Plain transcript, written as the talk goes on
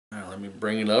Let me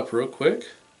bring it up real quick.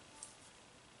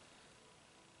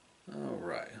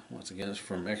 Alright, once again it's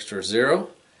from Extra Zero.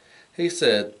 He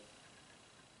said,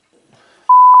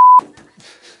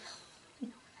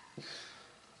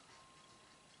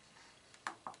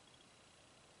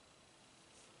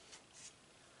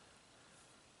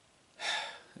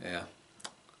 yeah,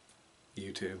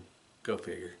 YouTube, go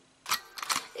figure.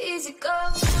 Easy go.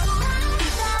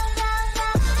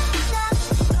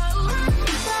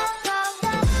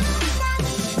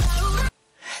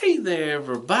 Hey there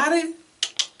everybody,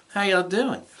 how y'all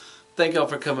doing? Thank y'all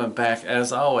for coming back.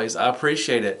 As always, I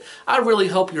appreciate it. I really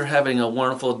hope you're having a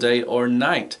wonderful day or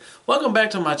night. Welcome back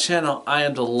to my channel. I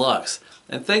am Deluxe,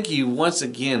 and thank you once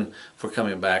again for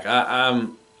coming back.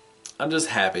 I'm just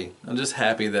happy. I'm just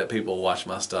happy that people watch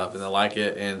my stuff and they like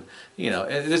it, and you know,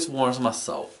 it just warms my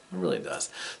soul. It really does.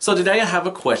 So today I have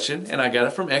a question, and I got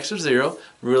it from Extra Zero.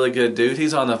 Really good dude.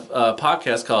 He's on a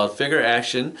podcast called Figure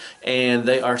Action, and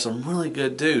they are some really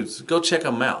good dudes. Go check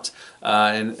them out.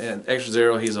 And Extra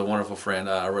Zero, he's a wonderful friend.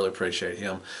 I really appreciate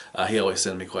him. He always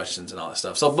sends me questions and all that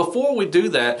stuff. So before we do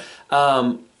that,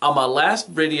 on my last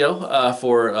video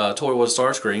for Toy with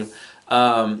Starscream,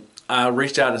 I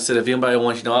reached out and said, if anybody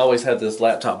wants, you know, I always have this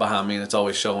laptop behind me and it's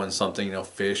always showing something, you know,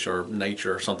 fish or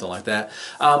nature or something like that.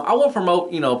 I want to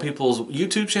promote, you know, people's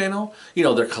YouTube channel, you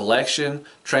know, their collection,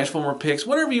 Transformer pics,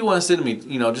 whatever you want to send to me,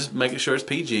 you know, just making sure it's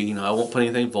PG, you know, I won't put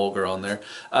anything vulgar on there.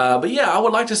 But yeah, I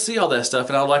would like to see all that stuff,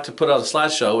 and I would like to put out a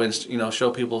slideshow and, you know, show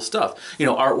people stuff, you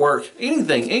know, artwork,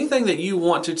 anything that you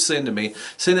want to send to me,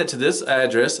 send it to this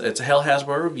address. It's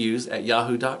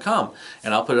hellhasbroReviews@yahoo.com,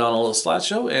 and I'll put it on a little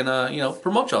slideshow and, you know,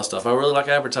 promote y'all stuff. I really like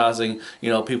advertising,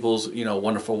 you know, people's, you know,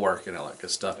 wonderful work and all that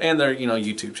good stuff, and their, you know,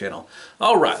 YouTube channel.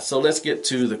 All right, so let's get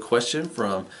to the question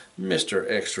from Mr.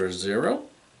 Extra Zero.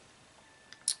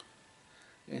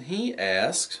 And he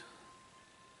asked,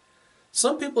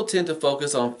 some people tend to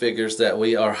focus on figures that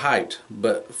we are hyped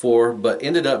but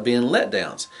ended up being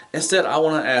letdowns. Instead, I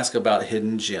want to ask about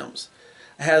hidden gems.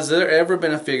 Has there ever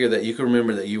been a figure that you can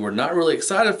remember that you were not really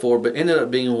excited for but ended up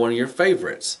being one of your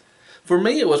favorites? For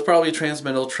me, it was probably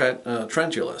Transmetal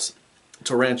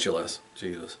Tarantulas.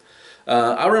 Jesus.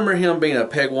 I remember him being a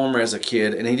peg warmer as a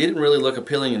kid, and he didn't really look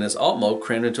appealing in his alt mode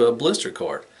crammed into a blister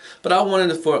card. But I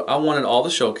wanted all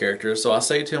the show characters, so I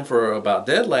saved him for about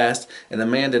dead last, and the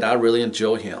man did I really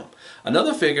enjoy him.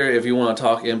 Another figure, if you want to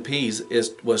talk MPs,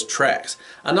 was Trax.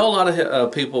 I know a lot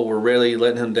of people were really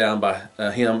letting him down by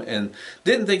him and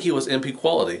didn't think he was MP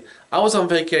quality. I was on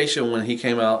vacation when he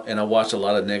came out, and I watched a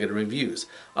lot of negative reviews.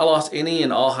 I lost any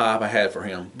and all hype I had for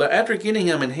him, but after getting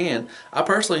him in hand, I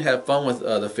personally had fun with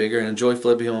the figure and enjoyed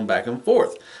flipping him back and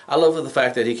forth. I love the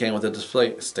fact that he came with a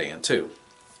display stand too.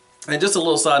 And just a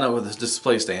little side note with this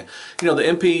display stand, you know, the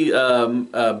MP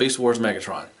Beast Wars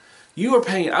Megatron. You were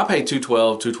paying, I paid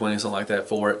 $212, $220, something like that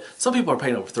for it. Some people are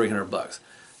paying over $300.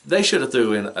 They should have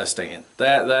threw in a stand.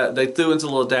 They threw in some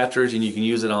little adapters, and you can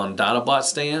use it on Dinobot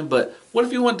stand. But what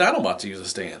if you want Dinobot to use a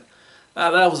stand?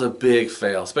 That was a big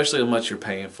fail, especially how much you're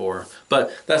paying for.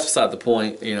 But that's beside the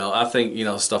point. You know, I think, you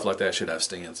know, stuff like that should have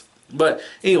stands. But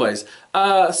anyways,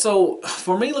 so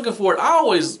for me looking forward, I'm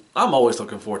always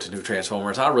looking forward to new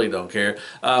Transformers. I really don't care.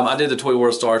 I did the Toy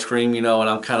World Starscream, you know, and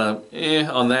I'm kind of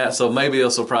on that. So maybe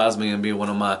it'll surprise me and be one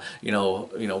of my, you know,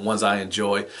 ones I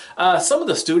enjoy. Some of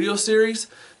the studio series,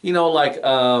 you know, like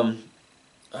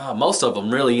most of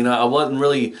them really, you know, I wasn't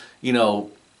really, you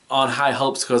know, on high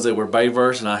hopes because they were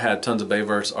Bayverse, and I had tons of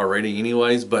Bayverse already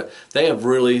anyways, but they have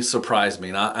really surprised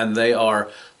me, and they are,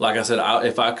 like I said,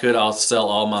 if I could, I'll sell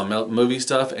all my movie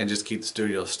stuff and just keep the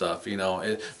studio stuff, you know.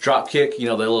 Dropkick, you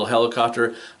know, the little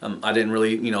helicopter, I didn't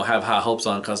really, you know, have high hopes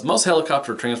on, because most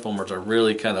helicopter Transformers are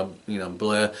really kind of, you know,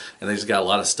 bleh, and they just got a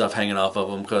lot of stuff hanging off of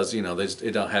them because, you know,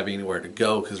 they don't have anywhere to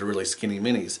go because they're really skinny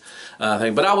minis.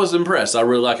 But I was impressed. I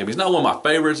really like him. He's not one of my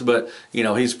favorites, but, you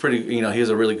know, he's pretty, you know, he's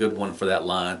a really good one for that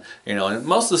line. You know, and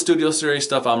most of the studio series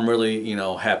stuff I'm really, you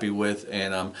know, happy with,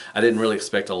 and I didn't really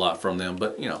expect a lot from them,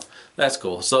 but, you know, that's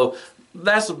cool. So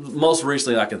that's most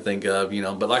recently I can think of, you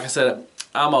know, but like I said,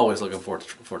 I'm always looking forward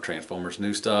for Transformers,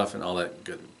 new stuff and all that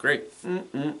good, great,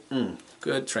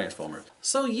 good Transformers.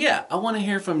 So yeah, I want to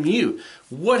hear from you.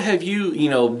 What have you, you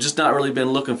know, just not really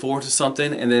been looking forward to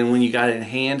something, and then when you got it in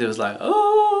hand, it was like, oh,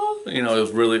 you know,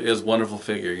 it was a wonderful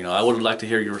figure. You know, I would like to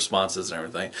hear your responses and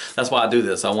everything. That's why I do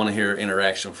this. I want to hear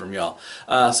interaction from y'all.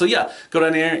 So yeah, go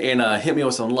down there and hit me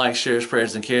with some likes, shares,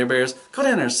 prayers, and Care Bears. Go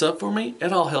down there and sub for me.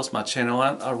 It all helps my channel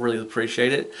out. I really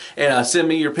appreciate it. And send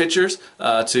me your pictures to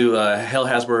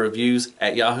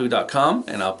hellhasbroReviews@yahoo.com,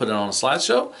 and I'll put it on a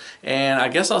slideshow. And I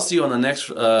guess I'll see you on the next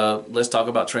Let's Talk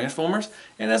About Transformers.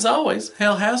 And as always,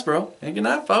 Hell Hasbro, and good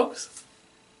night, folks.